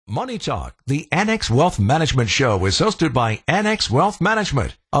Money Talk, the Annex Wealth Management Show, is hosted by Annex Wealth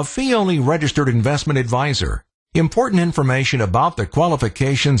Management, a fee-only registered investment advisor. Important information about the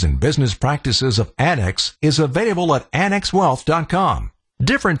qualifications and business practices of Annex is available at annexwealth.com.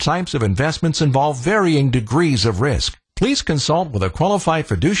 Different types of investments involve varying degrees of risk. Please consult with a qualified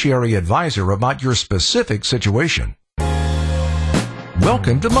fiduciary advisor about your specific situation.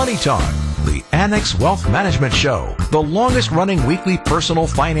 Welcome to Money Talk, the Annex Wealth Management Show, the longest-running weekly personal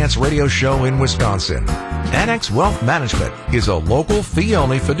finance radio show in Wisconsin. Annex Wealth Management is a local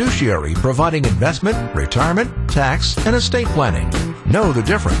fee-only fiduciary providing investment, retirement, tax, and estate planning. Know the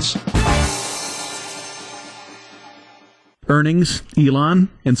difference. Earnings, Elon,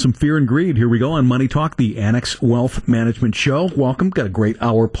 and some fear and greed. Here we go on Money Talk, the Annex Wealth Management Show. Welcome. Got a great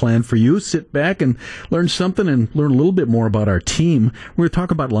hour planned for you. Sit back and learn something and learn a little bit more about our team. We're going to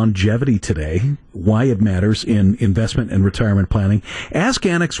talk about longevity today, why it matters in investment and retirement planning. Ask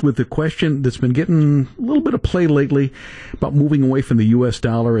Annex with the question that's been getting a little bit of play lately about moving away from the U.S.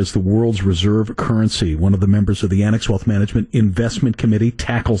 dollar as the world's reserve currency. One of the members of the Annex Wealth Management Investment Committee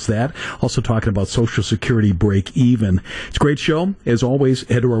tackles that. Also talking about Social Security break even. It's a great show. As always,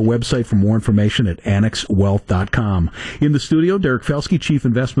 head to our website for more information at annexwealth.com. In the studio, Derek Felsky, Chief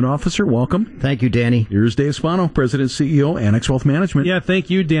Investment Officer. Welcome. Thank you, Danny. Here's Dave Spano, President and CEO, Annex Wealth Management. Yeah, thank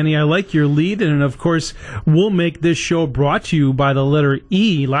you, Danny. I like your lead, and of course, we'll make this show brought to you by the letter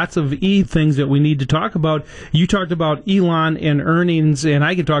E. Lots of E things that we need to talk about. You talked about Elon and earnings, and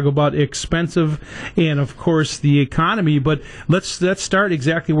I can talk about expensive and, of course, the economy. But let's start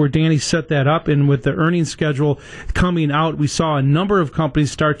exactly where Danny set that up, and with the earnings schedule coming out, we saw a number of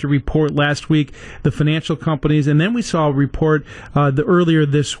companies start to report last week, the financial companies, and then we saw a report earlier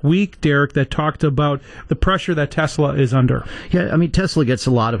this week, Derek, that talked about the pressure that Tesla is under. Yeah, I mean, Tesla gets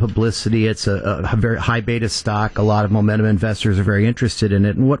a lot of publicity. It's a very high beta stock. A lot of momentum investors are very interested in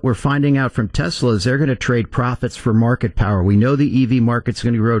it. And what we're finding out from Tesla is they're going to trade profits for market power. We know the EV market's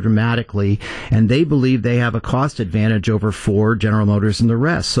going to grow dramatically, and they believe they have a cost advantage over Ford, General Motors, and the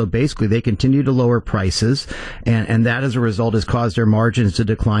rest. So basically, they continue to lower prices, and that as a result has caused their margins to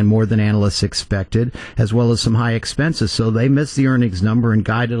decline more than analysts expected, as well as some high expenses. So they missed the earnings number and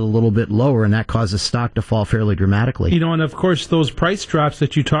guided a little bit lower, and that caused the stock to fall fairly dramatically. You know, and of course, those price drops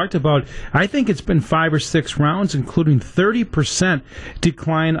that you talked about, I think it's been 5 or 6 rounds, including 30%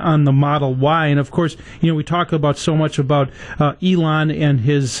 decline on the Model Y. And of course, you know, we talk about so much about Elon and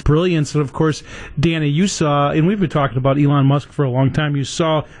his brilliance. And of course, Danny, you saw, and we've been talking about Elon Musk for a long time, you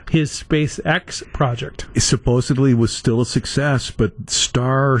saw his SpaceX project. It supposedly was still a success, but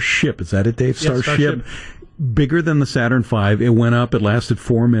Starship, is that it, Dave? Starship. Bigger than the Saturn V. It went up, it lasted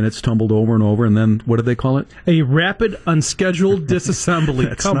 4 minutes, tumbled over and over, and then, what did they call it? A rapid unscheduled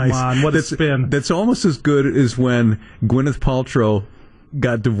disassembly. Come nice. On, what a spin. That's almost as good as when Gwyneth Paltrow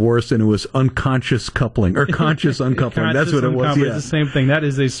got divorced and it was unconscious coupling, or conscious uncoupling. That's what it was. Yeah. It's the same thing. That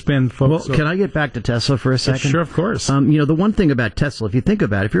is a spin, folks. Well, can I get back to Tesla for a second? Sure, of course. You know, the one thing about Tesla, if you think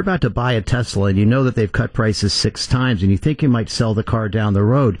about it, if you're about to buy a Tesla and you know that they've cut prices 6 times and you think you might sell the car down the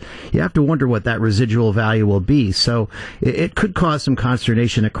road, you have to wonder what that residual value will be. So it could cause some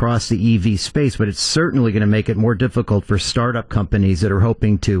consternation across the EV space, but it's certainly going to make it more difficult for startup companies that are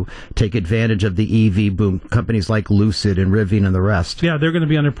hoping to take advantage of the EV boom, companies like Lucid and Rivian and the rest. Yeah, they're going to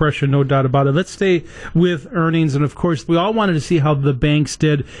be under pressure, no doubt about it. Let's stay with earnings, and of course, we all wanted to see how the banks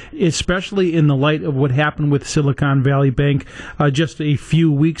did, especially in the light of what happened with Silicon Valley Bank just a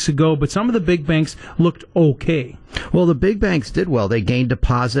few weeks ago, but some of the big banks looked okay. Well, the big banks did well. They gained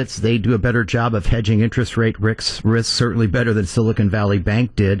deposits. They do a better job of hedging interest rate risks, certainly better than Silicon Valley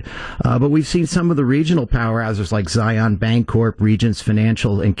Bank did. But we've seen some of the regional powerhouses like Zion Bancorp, Regions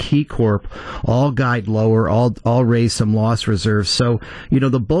Financial, and KeyCorp all guide lower, all raise some loss reserves. So, you know,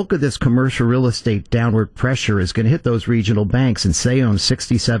 the bulk of this commercial real estate downward pressure is going to hit those regional banks, and they own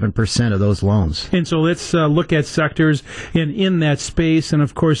 67% of those loans. And so let's look at sectors in that space. And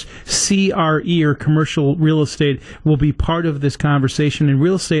of course, CRE, or commercial real estate, will be part of this conversation, and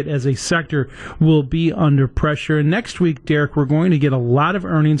real estate as a sector will be under pressure. And next week, Derek, we're going to get a lot of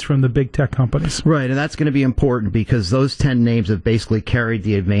earnings from the big tech companies. Right, and that's going to be important because those 10 names have basically carried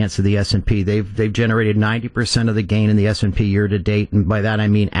the advance of the S&P. They've generated 90% of the gain in the S&P year to date, and by that I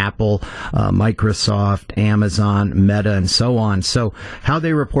mean Apple, Microsoft, Amazon, Meta, and so on. So how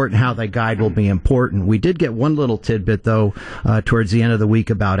they report and how they guide will be important. We did get one little tidbit, though, towards the end of the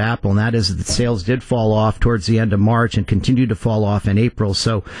week about Apple, and that is that sales did fall off towards the end of March and continue to fall off in April.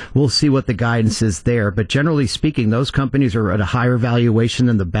 So we'll see what the guidance is there. But generally speaking, those companies are at a higher valuation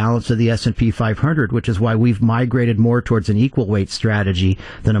than the balance of the S&P 500, which is why we've migrated more towards an equal weight strategy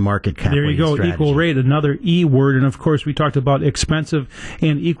than a market cap There you go, strategy. Equal rate, another E word. And of course, we talked about expenses expensive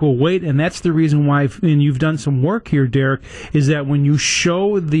and equal weight, and that's the reason why, and you've done some work here, Derek, is that when you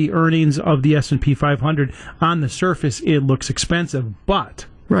show the earnings of the S&P 500 on the surface, it looks expensive, but...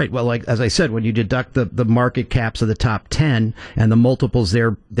 Right. Well, like as I said, when you deduct the market caps of the top 10 and the multiples,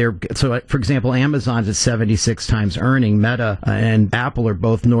 they're so. For example, Amazon's at 76 times earning. Meta and Apple are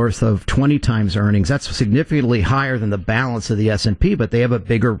both north of 20 times earnings. That's significantly higher than the balance of the S&P, but they have a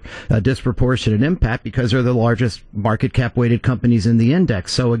bigger disproportionate impact because they're the largest market cap weighted companies in the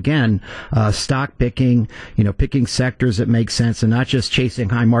index. So again, stock picking, picking sectors that make sense and not just chasing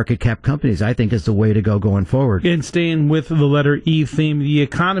high market cap companies, I think is the way to go going forward. And staying with the letter E theme, the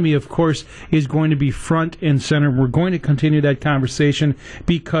economy, of course, is going to be front and center. We're going to continue that conversation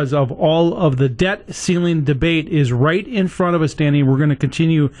because of all of the debt ceiling debate is right in front of us, Danny. We're going to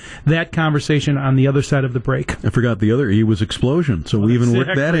continue that conversation on the other side of the break. I forgot the other E was explosion, so we even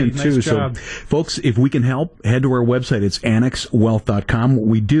worked that in too. Nice job. So, folks, if we can help, head to our website. It's annexwealth.com. What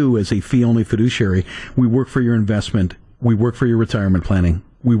we do as a fee-only fiduciary, we work for your investment. We work for your retirement planning.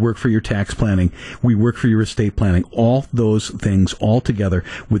 We work for your tax planning. We work for your estate planning. All those things all together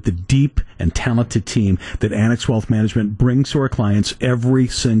with the deep and talented team that Annex Wealth Management brings to our clients every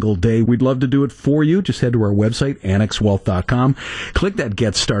single day. We'd love to do it for you. Just head to our website, annexwealth.com. Click that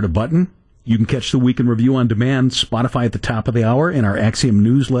Get Started button. You can catch the Week in Review on demand, Spotify at the top of the hour, in our Axiom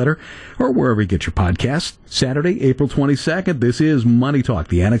newsletter, or wherever you get your podcasts. Saturday, April 22nd, this is Money Talk,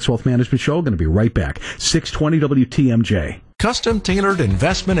 the Annex Wealth Management Show. Going to be right back. 620 WTMJ. Custom-tailored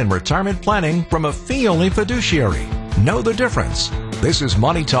investment and retirement planning from a fee-only fiduciary. Know the difference. This is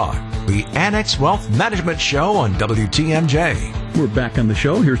Money Talk, the Annex Wealth Management Show on WTMJ. We're back on the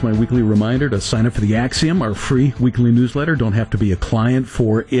show. Here's my weekly reminder to sign up for the Axiom, our free weekly newsletter. Don't have to be a client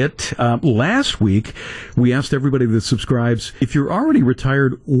for it. Last week, we asked everybody that subscribes, if you're already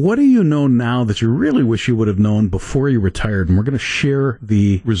retired, what do you know now that you really wish you would have known before you retired? And we're going to share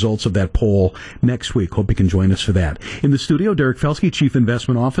the results of that poll next week. Hope you can join us for that. In the studio, Derek Felsky, Chief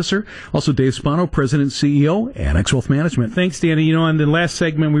Investment Officer. Also, Dave Spano, President and CEO, Annex Wealth Management. Thanks, Danny. In the last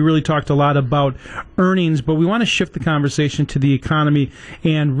segment, we really talked a lot about earnings, but we want to shift the conversation to the economy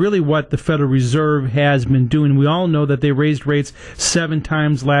and really what the Federal Reserve has been doing. We all know that they raised rates 7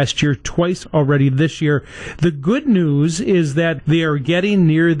 times last year, twice already this year. The good news is that they are getting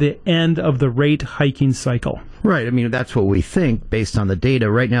near the end of the rate hiking cycle. Right. I mean, that's what we think based on the data.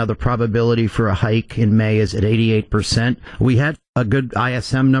 Right now, the probability for a hike in May is at 88%. We had a good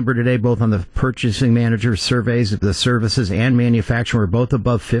ISM number today, both on the purchasing manager surveys, the services and manufacturing were both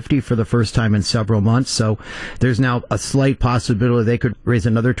above 50 for the first time in several months. So there's now a slight possibility they could raise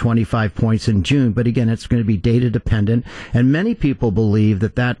another 25 points in June. But again, it's going to be data dependent. And many people believe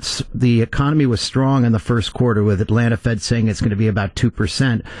that the economy was strong in the first quarter, with Atlanta Fed saying it's going to be about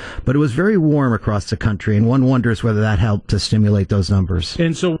 2%. But it was very warm across the country, and one wonders whether that helped to stimulate those numbers.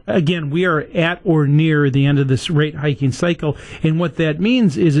 And so, again, we are at or near the end of this rate hiking cycle. And what that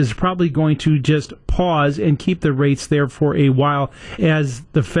means is it's probably going to just pause and keep the rates there for a while as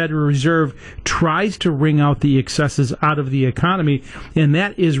the Federal Reserve tries to wring out the excesses out of the economy. And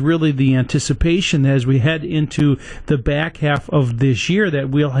that is really the anticipation as we head into the back half of this year that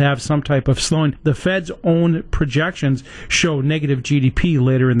we'll have some type of slowing. The Fed's own projections show negative GDP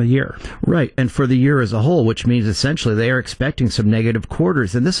later in the year. Right. And for the year as a whole, which means essentially they are expecting some negative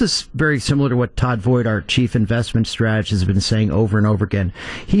quarters. And this is very similar to what Todd Voigt, our chief investment strategist, has been saying over and over again.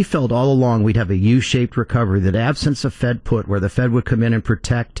 He felt all along we'd have a U-shaped recovery, that absence of Fed put, where the Fed would come in and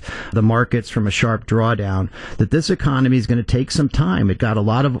protect the markets from a sharp drawdown, that this economy is going to take some time. It got a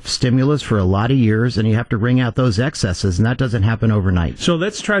lot of stimulus for a lot of years, and you have to wring out those excesses, and that doesn't happen overnight. So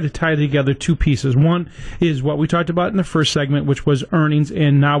let's try to tie together two pieces. One is what we talked about in the first segment, which was earnings,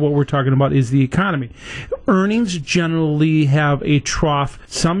 and now what we're talking about is the economy. Earnings generally have a trough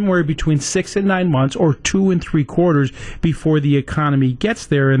somewhere between 6 and 9 months, or 2 and 3 quarters before the economy gets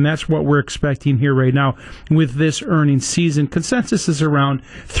there, and that's what we're expecting here right now with this earnings season. Consensus is around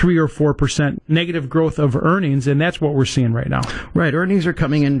 3 or 4% negative growth of earnings, and that's what we're seeing right now. Right. Earnings are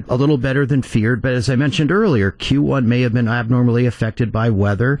coming in a little better than feared, but as I mentioned earlier, Q1 may have been abnormally affected by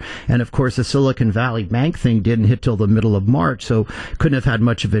weather, and of course the Silicon Valley Bank thing didn't hit till the middle of March, so couldn't have had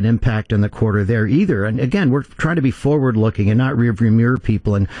much of an impact in the quarter there either. And again, we're trying to be forward-looking and not rearview mirror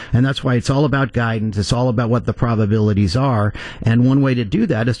people, and that's why it's all about guidance. It's all about what the probabilities are, and one way to do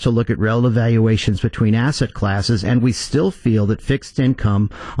that is to look at relative valuations between asset classes, and we still feel that fixed income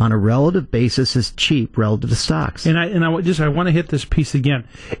on a relative basis is cheap relative to stocks. And I want to hit this piece again.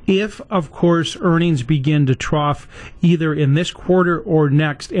 If, of course, earnings begin to trough either in this quarter or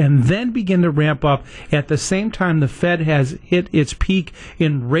next, and then begin to ramp up at the same time the Fed has hit its peak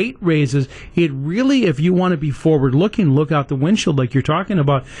in rate raises, it really, if you want to be forward looking, look out the windshield like you're talking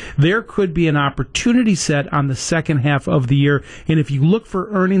about. There could be an opportunity set on the second half of the year. And if you look for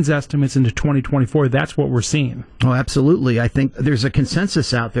earnings estimates into 2024, that's what we're seeing. Oh, absolutely. I think there's a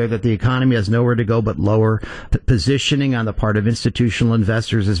consensus out there that the economy has nowhere to go but lower. Positioning on the part of institutional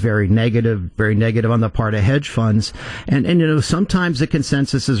investors is very negative on the part of hedge funds. And sometimes the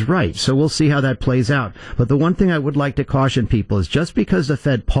consensus is right. So we'll see how that plays out. But the one thing I would like to caution people is just because the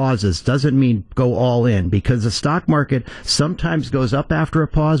Fed pauses doesn't mean go all in, because the stock market sometimes goes up after a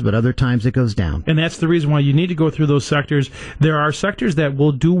pause, but other times it goes down. And that's the reason why you need to go through those sectors. There are sectors that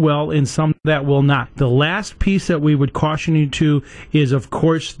will do well and some that will not. The last piece that we would caution you to is, of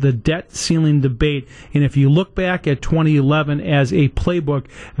course, the debt ceiling debate. And if you look back at 2011 as a playbook,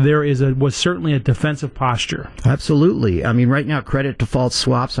 there was certainly a defensive posture. Absolutely. I mean, right now, credit default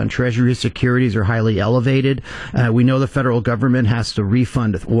swaps on Treasury securities are highly elevated. We know the federal government has to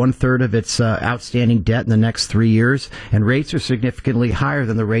refund 1/3 of its outstanding debt in the next 3 years, and rates are significantly higher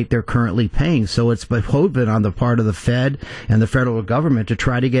than the rate they're currently paying. So it's beholden on the part of the Fed and the federal government to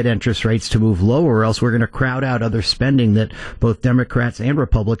try to get interest rates to move lower, or else we're going to crowd out other spending that both Democrats and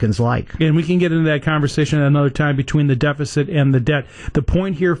Republicans like. And we can get into that conversation at another time between the deficit and the debt. The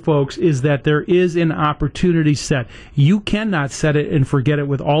point here, folks, is that there is an opportunity set. You cannot set it and forget it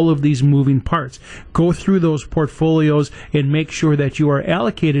with all of these moving parts. Go through those portfolios and make sure that you are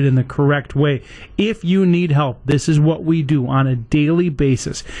allocated in the correct way. If you need help, this is what we do on a daily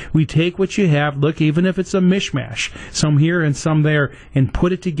basis. We take what you have, look, even if it's a mishmash, some here and some there, and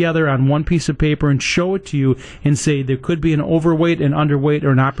put it together on one piece of paper and show it to you and say there could be an overweight, an underweight, or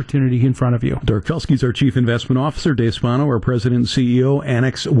an opportunity in front of you. Dirk Chelsky's our Chief Investment Officer. Dave Spano, our President and CEO,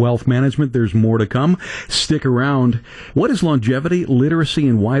 Annex Wealth Management. There's more to come. Stick around. What is longevity, literacy,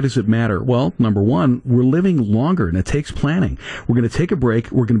 and why does it matter? Well, number one, we're living longer, and it takes planning. We're going to take a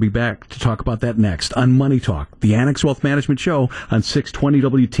break. We're going to be back to talk about that next on Money Talk, the Annex Wealth Management Show on 620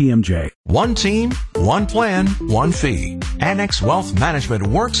 WTMJ. One team, one plan, one fee. Annex Wealth Management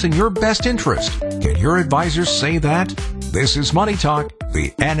works in your best interest. Can your advisors say that? This is Money Talk,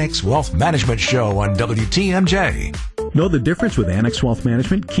 the Annex Wealth Management Show on WTMJ. Know the difference with Annex Wealth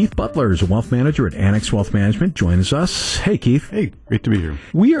Management? Keith Butler is a wealth manager at Annex Wealth Management. Joins us. Hey, Keith. Hey, great to be here.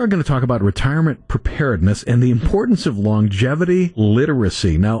 We are going to talk about retirement preparedness and the importance of longevity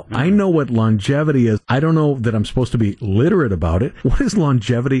literacy. Now, I know what longevity is. I don't know that I'm supposed to be literate about it. What is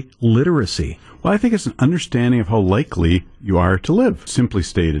longevity literacy? Well, I think it's an understanding of how likely you are to live, simply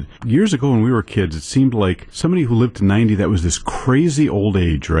stated. Years ago when we were kids, it seemed like somebody who lived to 90, that was this crazy old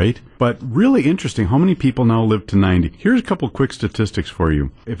age, right? But really interesting how many people now live to 90. Here's a couple quick statistics for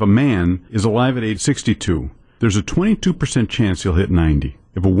you. If a man is alive at age 62, there's a 22% chance he'll hit 90.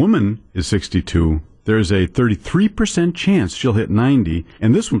 If a woman is 62, there's a 33% chance she'll hit 90.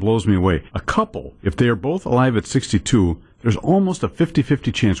 And this one blows me away. A couple, if they are both alive at 62, there's almost a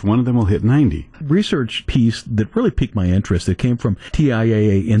 50-50 chance one of them will hit 90. Research piece that really piqued my interest, it came from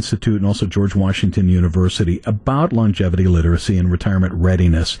TIAA Institute and also George Washington University about longevity literacy and retirement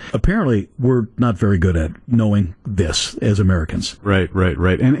readiness. Apparently, we're not very good at knowing this as Americans. Right.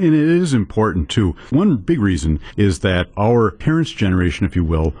 And it is important, too. One big reason is that our parents' generation, if you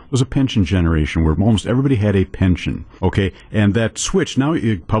will, was a pension generation where almost everybody had a pension, okay? And that switched. Now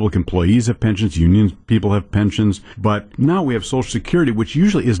public employees have pensions, union people have pensions, but now we have Social Security, which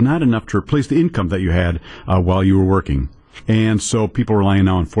usually is not enough to replace the income that you had while you were working. And so people are relying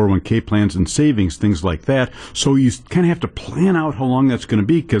now on 401k plans and savings, things like that. So you kind of have to plan out how long that's going to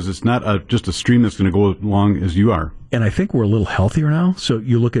be, because it's not just a stream that's going to go as long as you are. And I think we're a little healthier now. So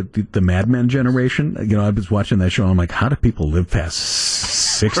you look at the Mad Men generation. You know, I was watching that show, and I'm like, how do people live past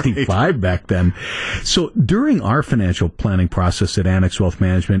 65 right. back then? So during our financial planning process at Annex Wealth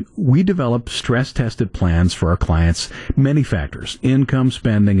Management, we develop stress-tested plans for our clients, many factors: income,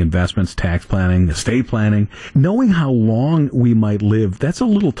 spending, investments, tax planning, estate planning. Knowing how long we might live, that's a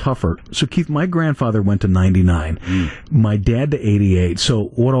little tougher. So, Keith, my grandfather went to 99, my dad to 88. So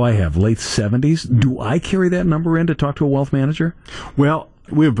what do I have, late 70s? Do I carry that number in to talk to a wealth manager? Well,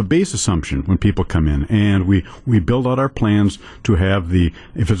 we have a base assumption when people come in, and we build out our plans to have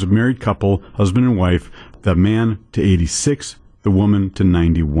if it's a married couple, husband and wife, the man to 86, the woman to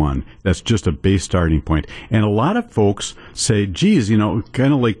 91. That's just a base starting point. And a lot of folks say, geez,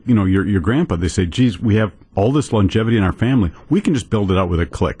 kind of like, your grandpa, they say, geez, we have all this longevity in our family, we can just build it out with a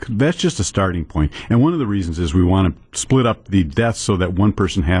click. That's just a starting point. And one of the reasons is we want to split up the deaths so that one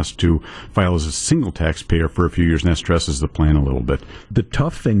person has to file as a single taxpayer for a few years, and that stresses the plan a little bit. The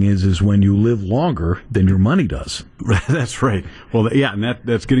tough thing is when you live longer than your money does. That's right. Well, yeah, and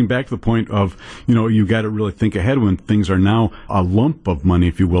that's getting back to the point of, you got to really think ahead when things are now a lump of money,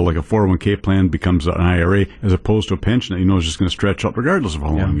 if you will, like a 401k plan becomes an IRA as opposed to a pension that you know is just going to stretch out regardless of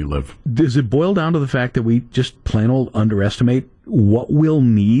how long you live. Does it boil down to the fact that we just plain old underestimate what we'll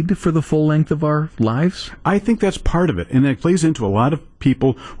need for the full length of our lives? I think that's part of it, and that plays into a lot of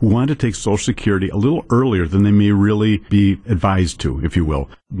people who want to take Social Security a little earlier than they may really be advised to, if you will.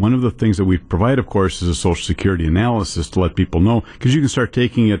 One of the things that we provide, of course, is a Social Security analysis to let people know, because you can start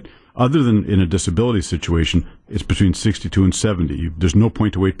taking it other than in a disability situation. It's between 62 and 70. There's no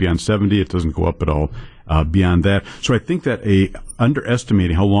point to wait beyond 70. It doesn't go up at all beyond that. So I think that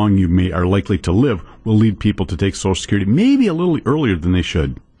underestimating how long you are likely to live will lead people to take Social Security maybe a little earlier than they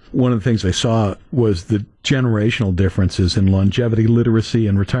should. One of the things I saw was the generational differences in longevity, literacy,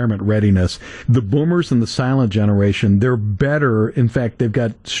 and retirement readiness. The boomers and the silent generation, they're better. In fact, they've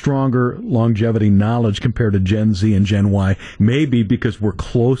got stronger longevity knowledge compared to Gen Z and Gen Y, maybe because we're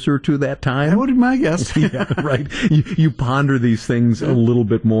closer to that time. That would be my guess. Yeah, right. You ponder these things a little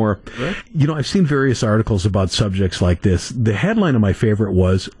bit more. Right. I've seen various articles about subjects like this. The headline of my favorite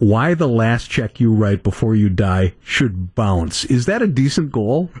was, "Why the last check you write before you die should bounce." Is that a decent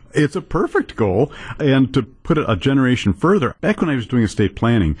goal? It's a perfect goal. And to put it a generation further, back when I was doing estate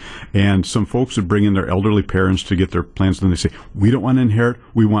planning, and some folks would bring in their elderly parents to get their plans, and they say, we don't want to inherit.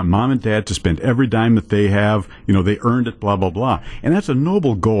 We want mom and dad to spend every dime that they have. They earned it, blah, blah, blah. And that's a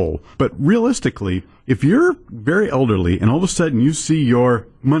noble goal. But realistically, if you're very elderly and all of a sudden you see your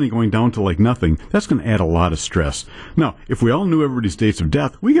money going down to like nothing, that's going to add a lot of stress. Now, if we all knew everybody's dates of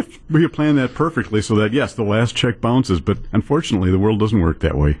death, we could plan that perfectly so that, yes, the last check bounces, but unfortunately, the world doesn't work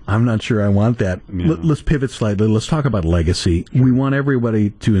that way. I'm not sure I want that. Yeah. Let's pivot slightly. Let's talk about legacy. We want everybody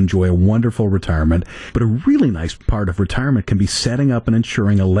to enjoy a wonderful retirement, but a really nice part of retirement can be setting up and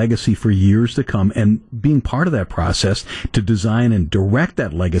ensuring a legacy for years to come and being part of that process to design and direct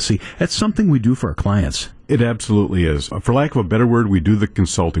that legacy. That's something we do for our clients. It absolutely is. For lack of a better word, we do the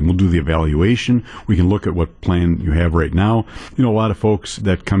consulting. We'll do the evaluation. We can look at what plan you have right now. A lot of folks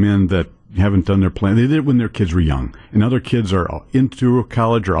that come in that haven't done their plan, they did it when their kids were young. And other kids are into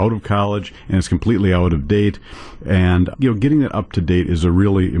college or out of college, and it's completely out of date. And, getting that up to date is a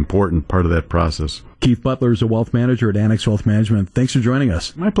really important part of that process. Keith Butler is a wealth manager at Annex Wealth Management. Thanks for joining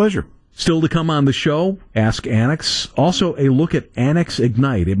us. My pleasure. Still to come on the show, Ask Annex. Also, a look at Annex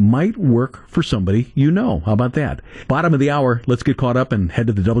Ignite. It might work for somebody you know. How about that? Bottom of the hour, let's get caught up and head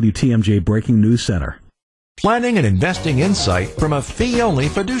to the WTMJ Breaking News Center. Planning and investing insight from a fee-only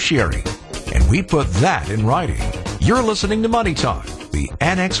fiduciary. And we put that in writing. You're listening to Money Talk, the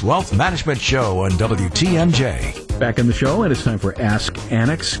Annex Wealth Management Show on WTMJ. Back in the show, and it's time for Ask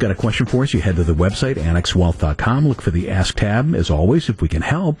Annex. Got a question for us? You head to the website, annexwealth.com. Look for the Ask tab. As always, if we can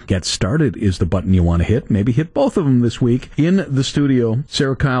help, get started is the button you want to hit. Maybe hit both of them this week. In the studio,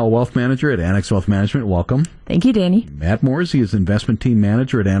 Sarah Kyle, Wealth Manager at Annex Wealth Management. Welcome. Thank you, Danny. Matt Morsey is Investment Team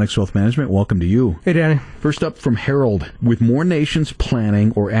Manager at Annex Wealth Management. Welcome to you. Hey, Danny. First up from Harold. With more nations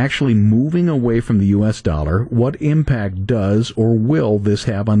planning or actually moving away from the U.S. dollar, what impact does or will this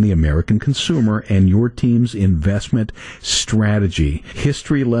have on the American consumer and your team's investment strategy?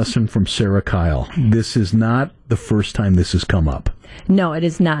 History lesson from Sarah Kyle. This is not the first time this has come up. No, it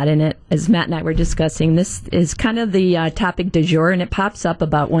is not. And as Matt and I were discussing, this is kind of the topic du jour, and it pops up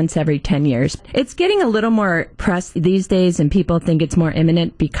about once every 10 years. It's getting a little more press these days, and people think it's more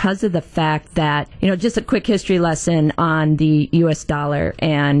imminent because of the fact that, just a quick history lesson on the U.S. dollar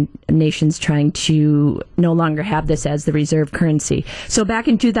and nations trying to no longer have this as the reserve currency. So back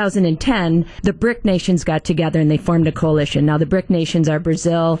in 2010, the BRIC nations got together and they formed a coalition. Now, the BRIC nations are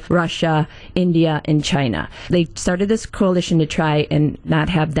Brazil, Russia, India, and China. They started this coalition to try and not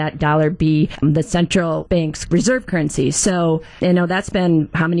have that dollar be the central bank's reserve currency. So, that's been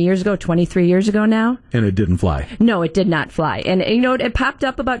how many years ago? 23 years ago now? And it didn't fly. No, it did not fly. And, it popped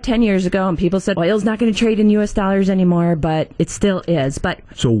up about 10 years ago, and people said, oil's not going to trade in U.S. dollars anymore, but it still is. But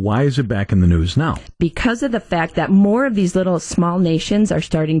so why is it back in the news now? Because of the fact that more of these little small nations are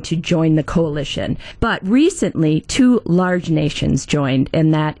starting to join the coalition. But recently, two large nations joined,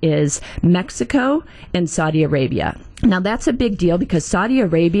 and that is Mexico and Saudi Arabia. Now, that's a big deal because Saudi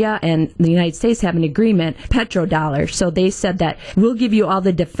Arabia and the United States have an agreement, petrodollar. So they said that we'll give you all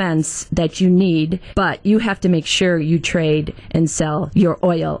the defense that you need, but you have to make sure you trade and sell your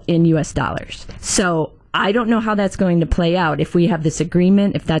oil in U.S. dollars. So I don't know how that's going to play out if we have this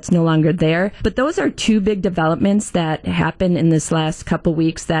agreement, if that's no longer there. But those are two big developments that happened in this last couple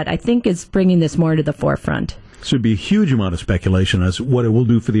weeks that I think is bringing this more to the forefront. So it'd be a huge amount of speculation as what it will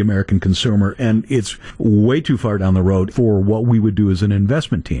do for the American consumer, and it's way too far down the road for what we would do as an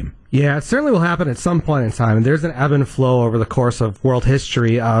investment team. Yeah, it certainly will happen at some point in time. And there's an ebb and flow over the course of world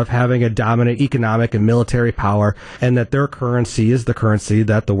history of having a dominant economic and military power, and that their currency is the currency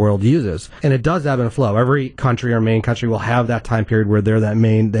that the world uses. And it does ebb and flow. Every country or main country will have that time period where they're that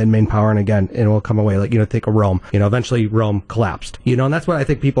main power, and again, it will come away. Like, think of Rome. Eventually Rome collapsed. And that's what I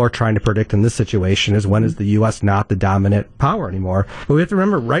think people are trying to predict in this situation is when is the U.S. not the dominant power anymore? But we have to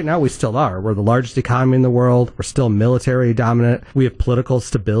remember, right now we still are. We're the largest economy in the world. We're still military dominant. We have political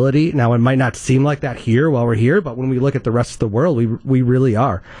stability. Now, it might not seem like that here while we're here, but when we look at the rest of the world, we really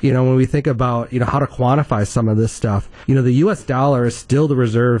are. When we think about, how to quantify some of this stuff, the U.S. dollar is still the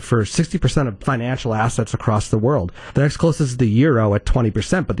reserve for 60% of financial assets across the world. The next closest is the euro at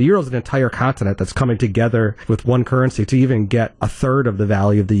 20%, but the euro is an entire continent that's coming together with one currency to even get a third of the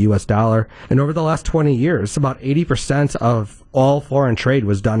value of the U.S. dollar. And over the last 20 years, about 80% of all foreign trade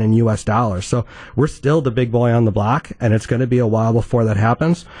was done in U.S. dollars. So we're still the big boy on the block, and it's going to be a while before that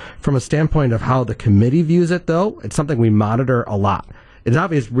happens. From a standpoint of how the committee views it, though, it's something we monitor a lot. It's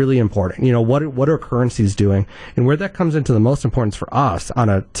obviously really important. What are currencies doing? And where that comes into the most importance for us on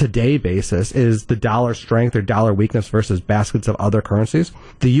a today basis is the dollar strength or dollar weakness versus baskets of other currencies.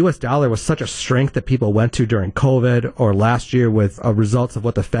 The U.S. dollar was such a strength that people went to during COVID or last year with results of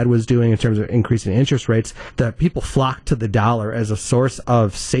what the Fed was doing in terms of increasing interest rates, that people flocked to the dollar as a source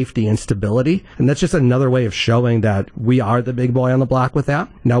of safety and stability. And that's just another way of showing that we are the big boy on the block with that.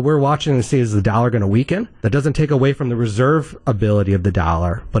 Now we're watching to see, is the dollar going to weaken? That doesn't take away from the reserve ability of the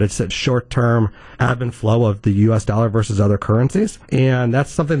dollar, but it's that short-term ebb and flow of the U.S. dollar versus other currencies. And that's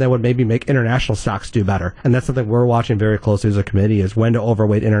something that would maybe make international stocks do better. And that's something we're watching very closely as a committee, is when to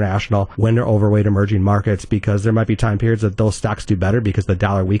overweight international, when to overweight emerging markets, because there might be time periods that those stocks do better because the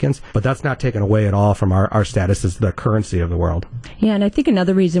dollar weakens. But that's not taken away at all from our status as the currency of the world. Yeah, and I think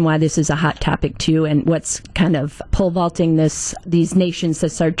another reason why this is a hot topic too, and what's kind of pole vaulting these nations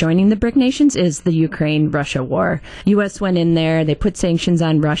that start joining the BRIC nations, is the Ukraine-Russia war. U.S. went in there, they put sanctions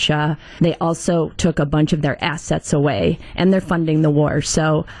on Russia. They also took a bunch of their assets away, and they're funding the war.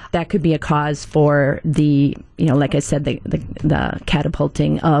 So that could be a cause for the, like I said, the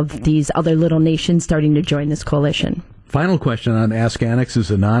catapulting of these other little nations starting to join this coalition. Final question on Ask Annex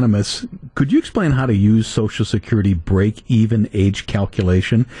is anonymous. Could you explain how to use Social Security break-even age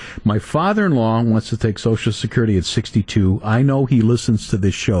calculation? My father-in-law wants to take Social Security at 62. I know he listens to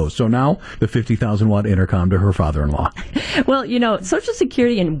this show. So now the 50,000-watt intercom to her father-in-law. Well, Social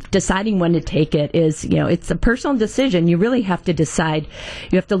Security and deciding when to take it is, it's a personal decision. You really have to decide.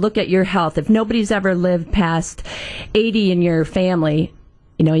 You have to look at your health. If nobody's ever lived past 80 in your family,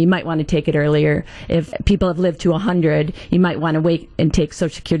 you might want to take it earlier. If people have lived to 100, you might want to wait and take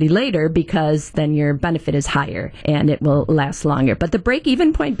Social Security later, because then your benefit is higher and it will last longer. But the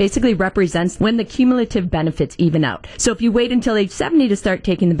break-even point basically represents when the cumulative benefits even out. So if you wait until age 70 to start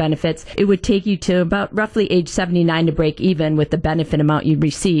taking the benefits, it would take you to about roughly age 79 to break even with the benefit amount you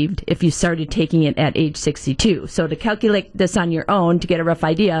received if you started taking it at age 62. So to calculate this on your own, to get a rough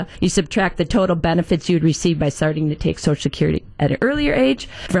idea, you subtract the total benefits you'd receive by starting to take Social Security at an earlier age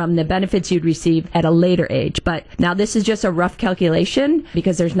from the benefits you'd receive at a later age. But now this is just a rough calculation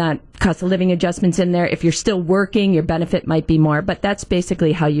because there's not cost of living adjustments in there. If you're still working, your benefit might be more, but that's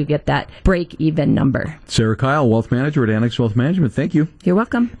basically how you get that break-even number. Sarah Kyle, Wealth Manager at Annex Wealth Management. Thank you. You're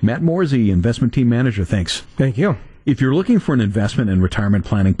welcome. Matt Morsey, Investment Team Manager. Thanks. Thank you. If you're looking for an investment and retirement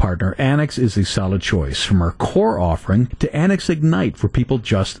planning partner, Annex is a solid choice. From our core offering to Annex Ignite for people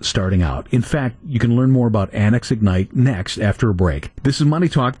just starting out. In fact, you can learn more about Annex Ignite next after a break. This is Money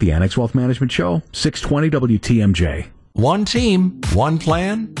Talk, the Annex Wealth Management Show, 620 WTMJ. One team, one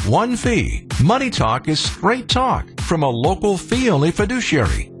plan, one fee. Money Talk is straight talk from a local fee-only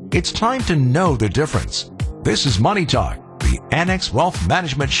fiduciary. It's time to know the difference. This is Money Talk, the Annex Wealth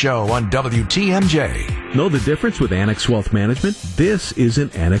Management Show on WTMJ. Know the difference with Annex Wealth Management? This is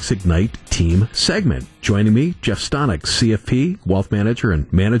an Annex Ignite team segment. Joining me, Jeff Stonik, CFP, Wealth Manager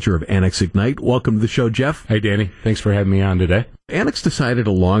and Manager of Annex Ignite. Welcome to the show, Jeff. Hey, Danny. Thanks for having me on today. Annex decided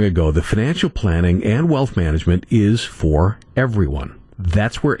long ago that financial planning and wealth management is for everyone.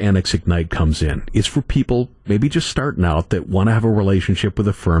 That's where Annex Ignite comes in. It's for people maybe just starting out that want to have a relationship with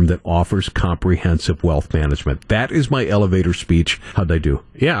a firm that offers comprehensive wealth management. That is my elevator speech. How'd I do?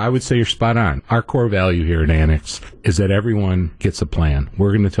 Yeah, I would say you're spot on. Our core value here at Annex is that everyone gets a plan.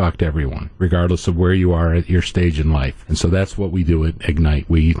 We're going to talk to everyone, regardless of where you are at your stage in life. And so that's what we do at Ignite.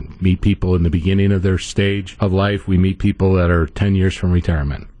 We meet people in the beginning of their stage of life. We meet people that are 10 years from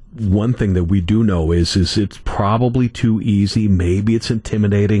retirement. One thing that we do know is it's probably too easy. Maybe it's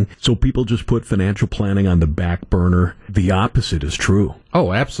intimidating. So people just put financial planning on the back burner. The opposite is true.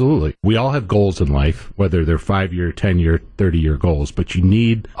 Oh, absolutely. We all have goals in life, whether they're 5-year, 10-year, 30-year goals, but you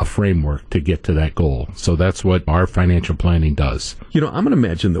need a framework to get to that goal. So that's what our financial planning does. You know, I'm going to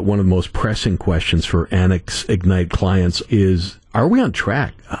imagine that one of the most pressing questions for Annex Ignite clients is, are we on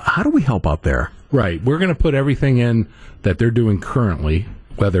track? How do we help out there? Right. We're going to put everything in that they're doing currently,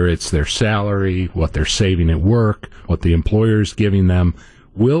 whether it's their salary, what they're saving at work, what the employer's giving them.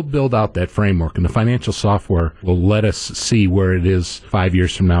 We'll build out that framework, and the financial software will let us see where it is 5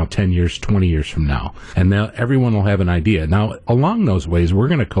 years from now, 10 years, 20 years from now. And now everyone will have an idea. Now, along those ways, we're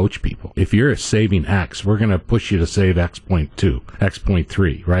going to coach people. If you're saving X, we're going to push you to save X.2,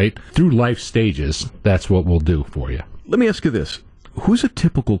 X.3, right? Through life stages, that's what we'll do for you. Let me ask you this. Who's a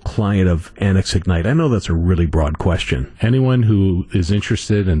typical client of Annex Ignite? I know that's a really broad question. Anyone who is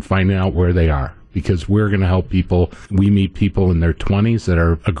interested in finding out where they are, because we're going to help people. We meet people in their 20s that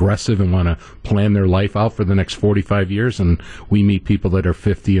are aggressive and want to plan their life out for the next 45 years, and we meet people that are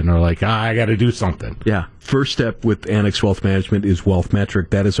 50 and are like, I got to do something. Yeah. First step with Annex Wealth Management is Wealth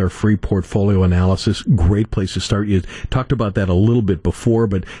Metric. That is our free portfolio analysis. Great place to start. You talked about that a little bit before,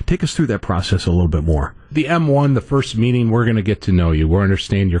 but take us through that process a little bit more. The M1, the first meeting, we're going to get to know you. We'll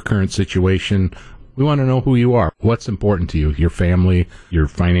understand your current situation. We want to know who you are, what's important to you, your family, your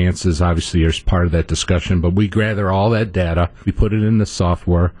finances, obviously, is part of that discussion, but we gather all that data, we put it in the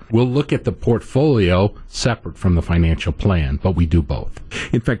software. We'll look at the portfolio separate from the financial plan, but we do both.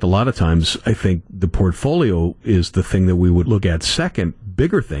 In fact, a lot of times, I think the portfolio is the thing that we would look at second.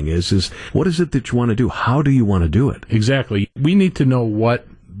 Bigger thing is what is it that you want to do? How do you want to do it? Exactly. We need to know what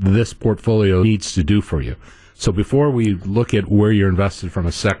this portfolio needs to do for you. So before we look at where you're invested from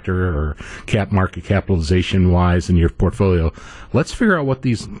a sector or market capitalization wise in your portfolio, let's figure out what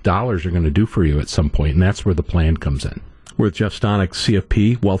these dollars are going to do for you at some point, and that's where the plan comes in. We're with Jeff Stonek,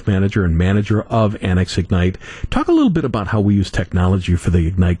 CFP, Wealth Manager and Manager of Annex Ignite. Talk a little bit about how we use technology for the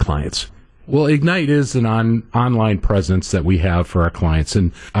Ignite clients. Well, Ignite is an online presence that we have for our clients,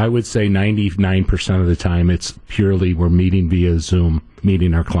 and I would say 99% of the time it's purely we're meeting via Zoom,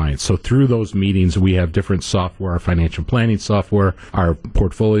 meeting our clients. So through those meetings, we have different software, our financial planning software, our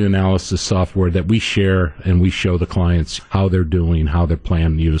portfolio analysis software that we share, and we show the clients how they're doing, how their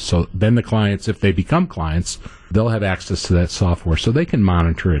plan used. So then the clients, if they become clients, they'll have access to that software so they can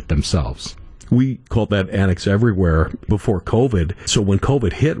monitor it themselves. We called that Annex Everywhere before COVID. So when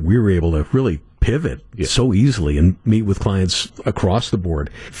COVID hit, we were able to really pivot so easily and meet with clients across the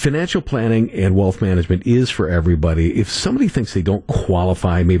board. Financial planning and wealth management is for everybody. If somebody thinks they don't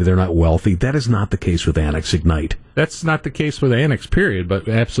qualify, maybe they're not wealthy, that is not the case with Annex Ignite. That's not the case with Annex, period, but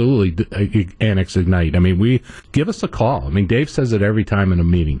absolutely Annex Ignite. I mean, give us a call. I mean, Dave says it every time in a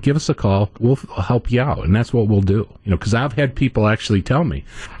meeting. Give us a call. We'll help you out, and that's what we'll do. You know, because I've had people actually tell me,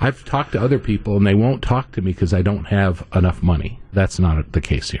 I've talked to other people, and they won't talk to me because I don't have enough money. That's not the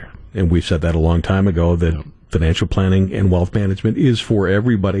case here. And we said that a long time ago, that financial planning and wealth management is for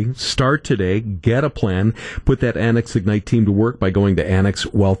everybody. Start today. Get a plan. Put that Annex Ignite team to work by going to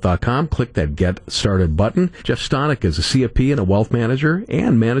annexwealth.com. Click that Get Started button. Jeff Stonek is a CFP and a wealth manager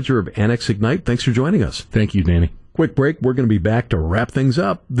and manager of Annex Ignite. Thanks for joining us. Thank you, Danny. Quick break. We're going to be back to wrap things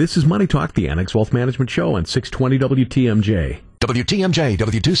up. This is Money Talk, the Annex Wealth Management Show on 620 WTMJ. WTMJ,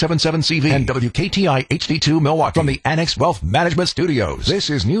 W277CV, and WKTI HD2 Milwaukee from the Annex Wealth Management Studios.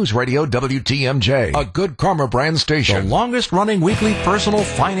 This is News Radio WTMJ, a Good Karma brand station, the longest-running weekly personal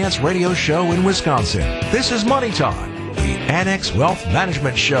finance radio show in Wisconsin. This is Money Talk, the Annex Wealth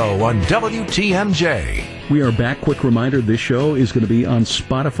Management Show on WTMJ. We are back. Quick reminder, this show is going to be on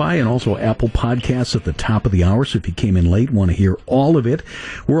Spotify and also Apple Podcasts at the top of the hour. So if you came in late, want to hear all of it,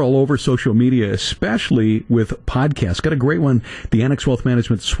 we're all over social media, especially with podcasts. Got a great one. The Annex Wealth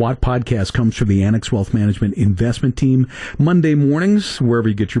Management SWAT podcast comes from the Annex Wealth Management Investment Team. Monday mornings, wherever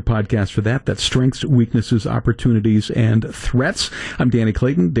you get your podcast for that. That's Strengths, Weaknesses, Opportunities, and Threats. I'm Danny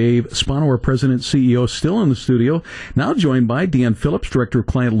Clayton. Dave Spano, our President, CEO, still in the studio. Now joined by Deanne Phillips, Director of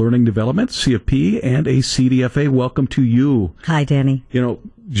Client Learning Development, CFP, and a CDFA. Welcome to you. Hi, Danny. You know,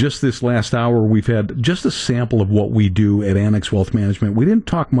 just this last hour, we've had just a sample of what we do at Annex Wealth Management. We didn't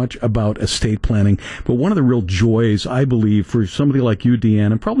talk much about estate planning, but one of the real joys, I believe, for somebody like you,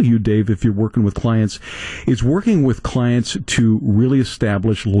 Deanne, and probably you, Dave, if you're working with clients, is working with clients to really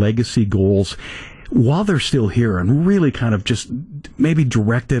establish legacy goals while they're still here and really kind of just maybe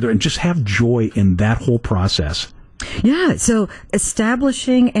direct it and just have joy in that whole process. Yeah, so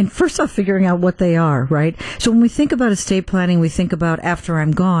establishing and first off figuring out what they are, right? So when we think about estate planning, we think about after I'm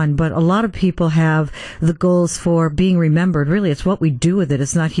gone, but a lot of people have the goals for being remembered. Really, it's what we do with it.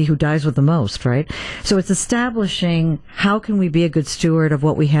 It's not he who dies with the most, right? So it's establishing how can we be a good steward of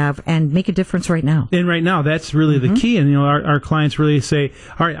what we have and make a difference right now. And right now, that's really the key. And, our clients really say,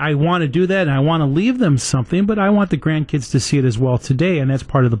 all right, I want to do that and I want to leave them something, but I want the grandkids to see it as well today. And that's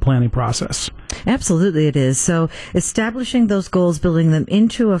part of the planning process. Absolutely, it is. So establishing those goals, building them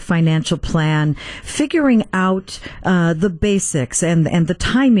into a financial plan, figuring out the basics and the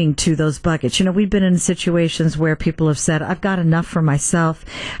timing to those buckets. We've been in situations where people have said, I've got enough for myself.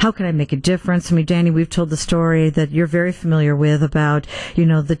 How can I make a difference? I mean, Danny, we've told the story that you're very familiar with about,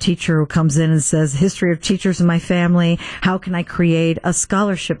 the teacher who comes in and says, history of teachers in my family. How can I create a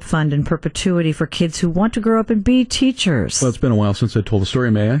scholarship fund in perpetuity for kids who want to grow up and be teachers? Well, it's been a while since I told the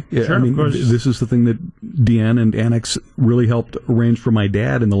story, may I? Yeah, sure, I mean, of course. This is the thing that Deanne and Annex really helped arrange for my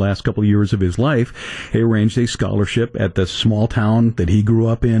dad in the last couple of years of his life. They arranged a scholarship at the small town that he grew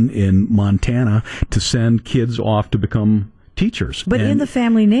up in Montana, to send kids off to become teachers. But in the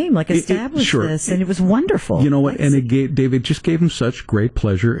family name, establish sure. this, and it was wonderful. You know what? And David just gave him such great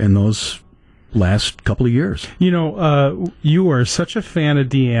pleasure in those last couple of years. You are such a fan of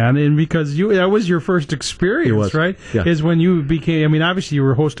Deanne, and because that was your first experience, right? Yeah. Is when you became, obviously you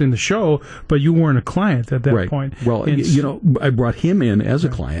were hosting the show, but you weren't a client at that point. Well, I brought him in as a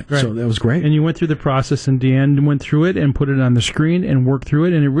client, so that was great. And you went through the process, and Deanne went through it and put it on the screen and worked through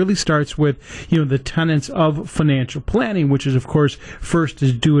it, and it really starts with, the tenets of financial planning, which is, of course, first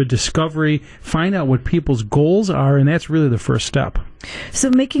to do a discovery, find out what people's goals are, and that's really the first step. So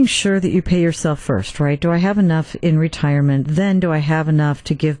making sure that you pay yourself first, right? Do I have enough in retirement? Then do I have enough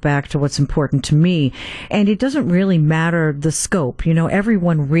to give back to what's important to me? And it doesn't really matter the scope.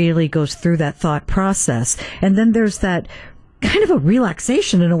 Everyone really goes through that thought process. And then there's that kind of a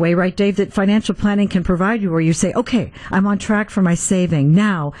relaxation in a way, right, Dave, that financial planning can provide you, where you say, okay, I'm on track for my saving.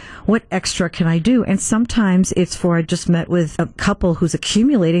 Now, what extra can I do? And sometimes it's for, I just met with a couple who's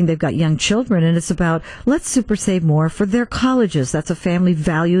accumulating, they've got young children, and it's about, let's super save more for their colleges. That's a family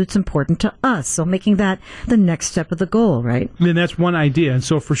value. It's important to us. So making that the next step of the goal, right? And that's one idea. And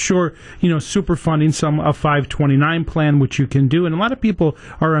so for sure, super funding a 529 plan, which you can do. And a lot of people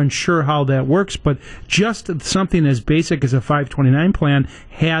are unsure how that works, but just something as basic as a 529 plan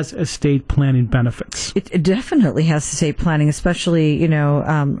has estate planning benefits. It definitely has estate planning, especially,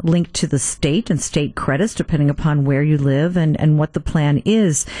 linked to the state and state credits, depending upon where you live and what the plan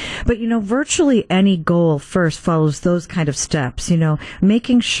is. But, virtually any goal first follows those kind of steps,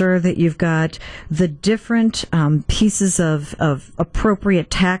 making sure that you've got the different pieces of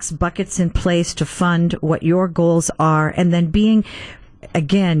appropriate tax buckets in place to fund what your goals are, and then being,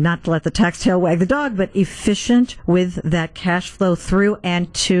 again, not to let the tax tail wag the dog, but efficient with that cash flow through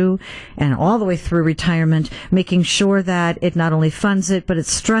and to and all the way through retirement, making sure that it not only funds it, but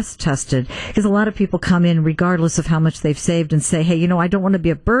it's stress tested. Because a lot of people come in regardless of how much they've saved and say, hey, I don't want to be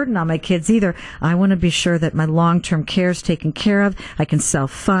a burden on my kids either. I want to be sure that my long-term care is taken care of. I can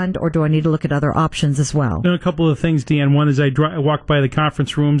self-fund, or do I need to look at other options as well? A couple of things, Deanne. One is I walked by the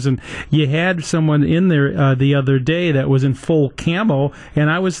conference rooms, and you had someone in there the other day that was in full camo.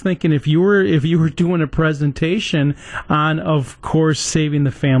 And I was thinking, if you were doing a presentation on, of course, saving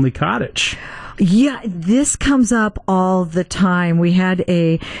the family cottage. Yeah, this comes up all the time. We had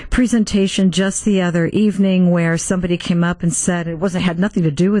a presentation just the other evening where somebody came up and said, had nothing to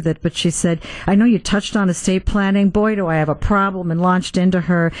do with it, but she said, I know you touched on estate planning. Boy, do I have a problem, and launched into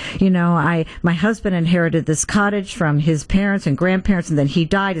her. My husband inherited this cottage from his parents and grandparents, and then he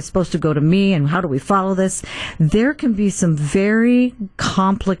died. It's supposed to go to me, and how do we follow this? There can be some very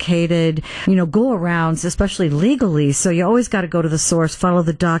complicated, go-arounds, especially legally. So you always got to go to the source, follow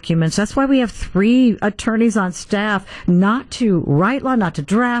the documents. That's why we have 3 attorneys on staff, not to write law, not to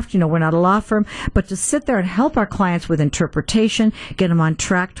draft. We're not a law firm, but to sit there and help our clients with interpretation, get them on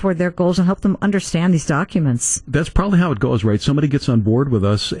track toward their goals, and help them understand these documents. That's probably how it goes, right? Somebody gets on board with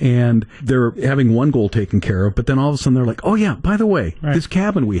us, and they're having one goal taken care of, but then all of a sudden they're like, oh yeah, by the way, this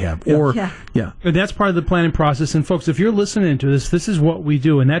cabin we have. Or, yeah. And that's part of the planning process. And folks, if you're listening to this is what we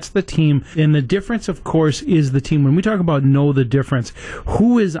do, and that's the team. And the difference, of course, is the team. When we talk about know the difference,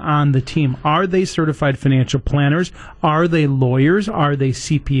 who is on the team? Are they certified financial planners? Are they lawyers? Are they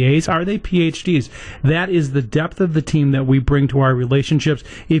CPAs? Are they PhDs? That is the depth of the team that we bring to our relationships.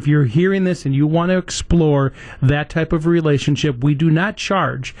 If you're hearing this and you want to explore that type of relationship, we do not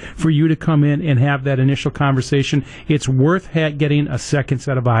charge for you to come in and have that initial conversation. It's worth getting a second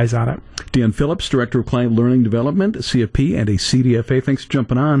set of eyes on it. Dan Phillips, Director of Client Learning Development, CFP, and a CDFA. Thanks for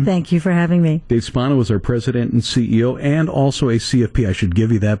jumping on. Thank you for having me. Dave Spano is our President and CEO and also a CFP. I should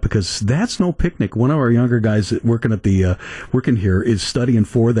give you that because that's no picnic. One of our younger guys working here is studying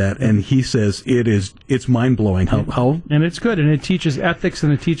for that, and he says it's mind-blowing how and it's good, and it teaches ethics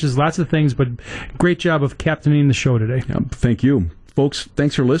and it teaches lots of things, but great job of captaining the show today. Thank you. Folks,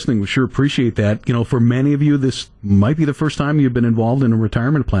 thanks for listening. We sure appreciate that. You know, for many of you, this might be the first time you've been involved in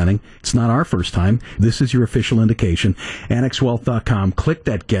retirement planning. It's not our first time. This is your official indication. AnnexWealth.com. Click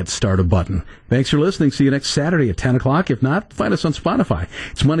that Get Started button. Thanks for listening. See you next Saturday at 10 o'clock. If not, find us on Spotify.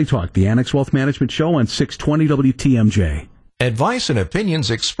 It's Money Talk, the Annex Wealth Management Show on 620 WTMJ. Advice and opinions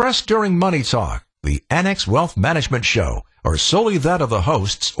expressed during Money Talk, the Annex Wealth Management Show, are solely that of the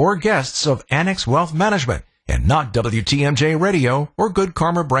hosts or guests of Annex Wealth Management, and not WTMJ Radio or Good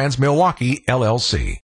Karma Brands Milwaukee, LLC.